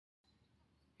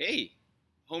Hey,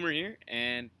 Homer here,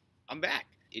 and I'm back.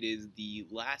 It is the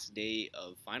last day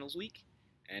of finals week,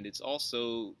 and it's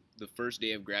also the first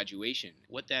day of graduation.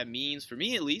 What that means, for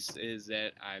me at least, is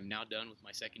that I'm now done with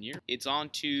my second year. It's on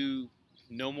to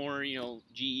no more,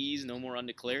 GEs, no more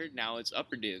undeclared. Now it's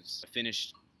upper divs. I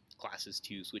finished classes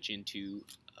to switch into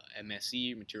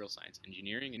MSc, Material Science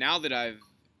Engineering. And now that I've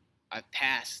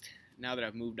passed, now that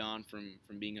I've moved on from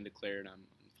being undeclared, I'm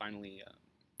finally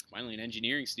an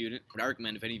engineering student. What I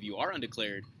recommend, if any of you are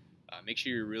undeclared, make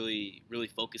sure you're really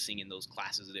focusing in those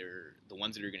classes that are the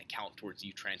ones that are going to count towards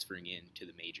you transferring into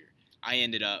the major. I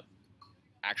ended up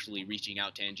actually reaching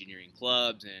out to engineering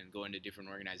clubs and going to different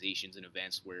organizations and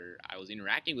events where I was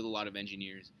interacting with a lot of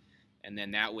engineers, and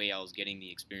then that way I was getting the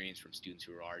experience from students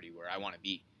who are already where I want to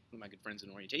be. One of my good friends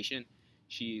in orientation,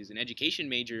 she's an education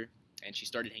major, and she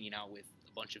started hanging out with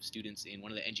a bunch of students in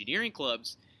one of the engineering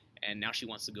clubs, and now she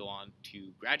wants to go on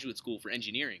to graduate school for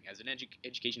engineering as an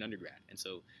education undergrad. And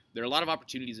so there are a lot of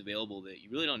opportunities available that you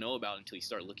really don't know about until you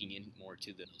start looking in more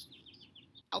to those fields.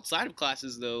 Outside of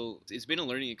classes, though, it's been a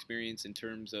learning experience in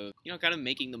terms of, kind of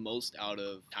making the most out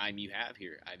of time you have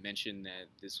here. I mentioned that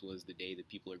this was the day that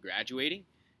people are graduating,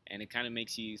 and it kind of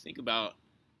makes you think about,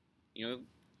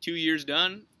 2 years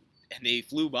done, and they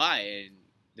flew by, and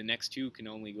the next two can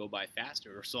only go by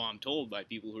faster, or so I'm told by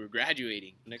people who are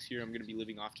graduating. Next year, I'm going to be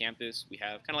living off campus. We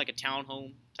have kind of like a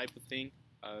townhome type of thing.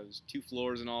 There's 2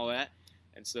 floors and all that.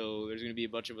 And so there's going to be a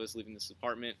bunch of us living in this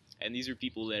apartment. And these are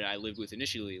people that I lived with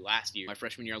initially last year. My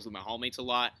freshman year, I was with my hallmates a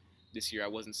lot. This year, I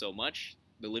wasn't so much.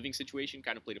 The living situation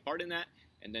kind of played a part in that.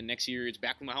 And then next year, it's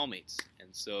back with my hallmates. And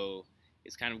so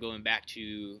it's kind of going back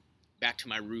to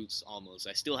my roots almost.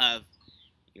 I still have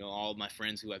all of my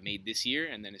friends who I've made this year,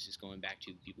 and then it's just going back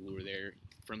to the people who were there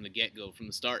from the get-go, from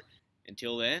the start.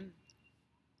 Until then,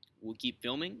 we'll keep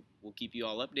filming, we'll keep you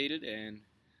all updated, and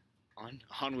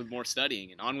on with more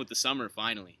studying, and on with the summer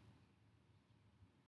finally.